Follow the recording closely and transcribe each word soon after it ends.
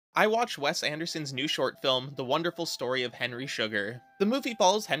I watched Wes Anderson's new short film, The Wonderful Story of Henry Sugar. The movie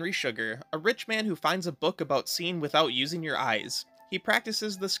follows Henry Sugar, a rich man who finds a book about seeing without using your eyes. He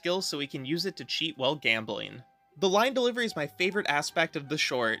practices the skill so he can use it to cheat while gambling. The line delivery is my favorite aspect of the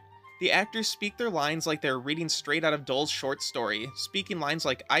short. The actors speak their lines like they're reading straight out of Dole's short story, speaking lines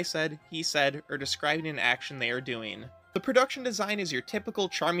like I said, he said, or describing an action they are doing. The production design is your typical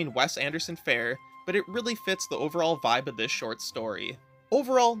charming Wes Anderson fare, but it really fits the overall vibe of this short story.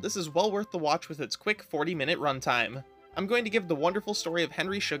 Overall, this is well worth the watch with its quick 40-minute runtime. I'm going to give The Wonderful Story of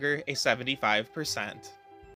Henry Sugar a 75%.